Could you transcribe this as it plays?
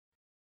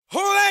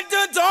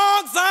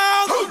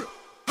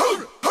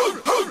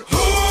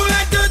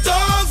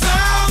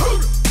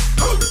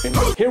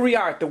Here we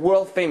are at the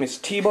world-famous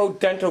Thibault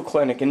Dental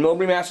Clinic in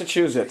Millbury,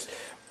 Massachusetts.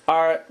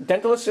 Our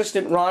dental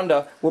assistant,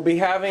 Rhonda, will be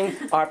having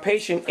our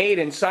patient,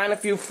 Aiden, sign a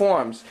few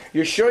forms.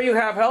 You're sure you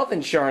have health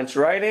insurance,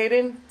 right,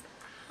 Aiden?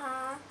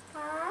 I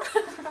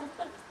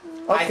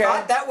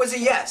thought that was a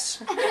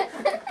yes.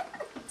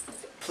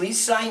 Please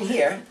sign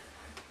here.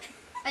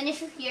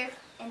 Initial here,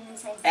 and then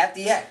sign at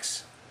the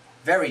X.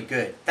 Very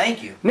good.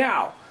 Thank you.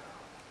 Now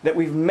that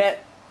we've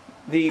met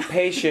the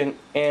patient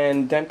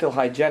and dental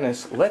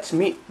hygienist, let's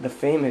meet the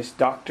famous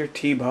Dr.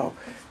 Thibault.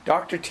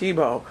 Dr.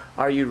 Thibault,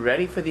 are you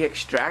ready for the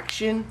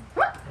extraction?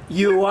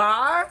 You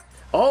are?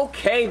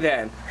 Okay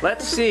then,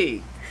 let's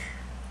see.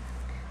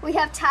 We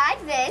have tied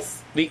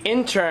this. The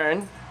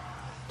intern,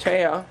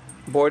 Taya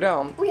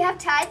Bordell, We have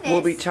tied this.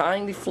 will be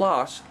tying the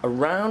floss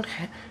around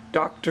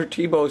Dr.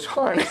 Thibault's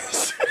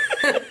harness.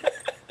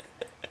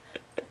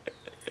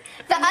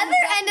 The other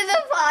end of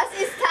the floss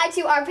is tied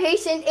to our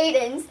patient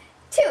Aiden's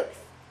tooth.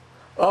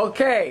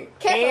 Okay,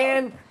 Careful.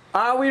 and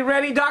are we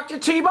ready, Dr.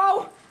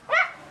 Thibault?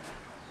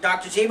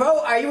 Dr.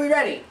 Thibault, are you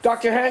ready?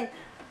 Dr. Hen?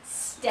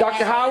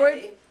 Dr.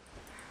 Howard?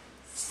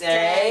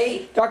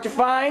 Stay. Dr.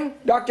 Fine?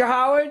 Dr.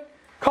 Howard?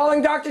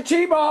 Calling Dr.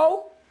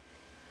 Thibault?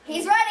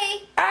 He's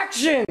ready.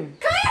 Action!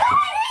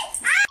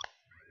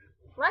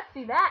 Let's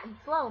see that in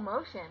slow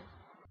motion.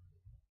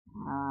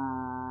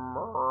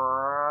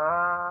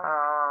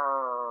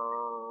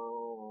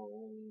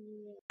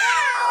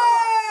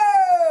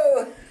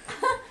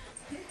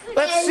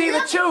 Let's see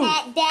the tooth.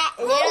 At that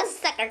little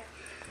sucker.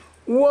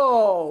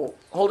 Whoa!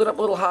 Hold it up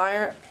a little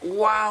higher.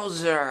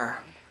 Wowzer.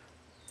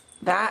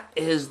 That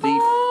is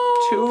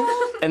the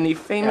tooth and the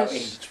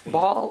famous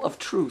ball of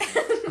truth.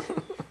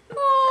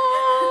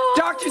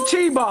 Dr.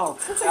 Thibault!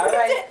 All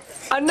right.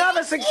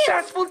 Another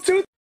successful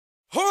tooth.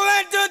 Who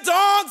let the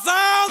dogs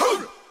out?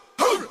 Who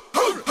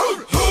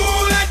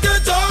let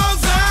the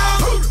dogs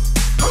out?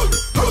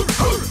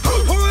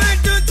 Who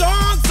let the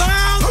dogs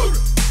out?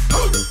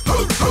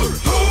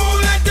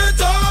 Who let the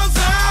dogs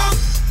out?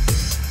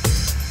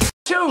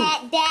 Tooth.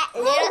 At that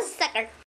little sucker.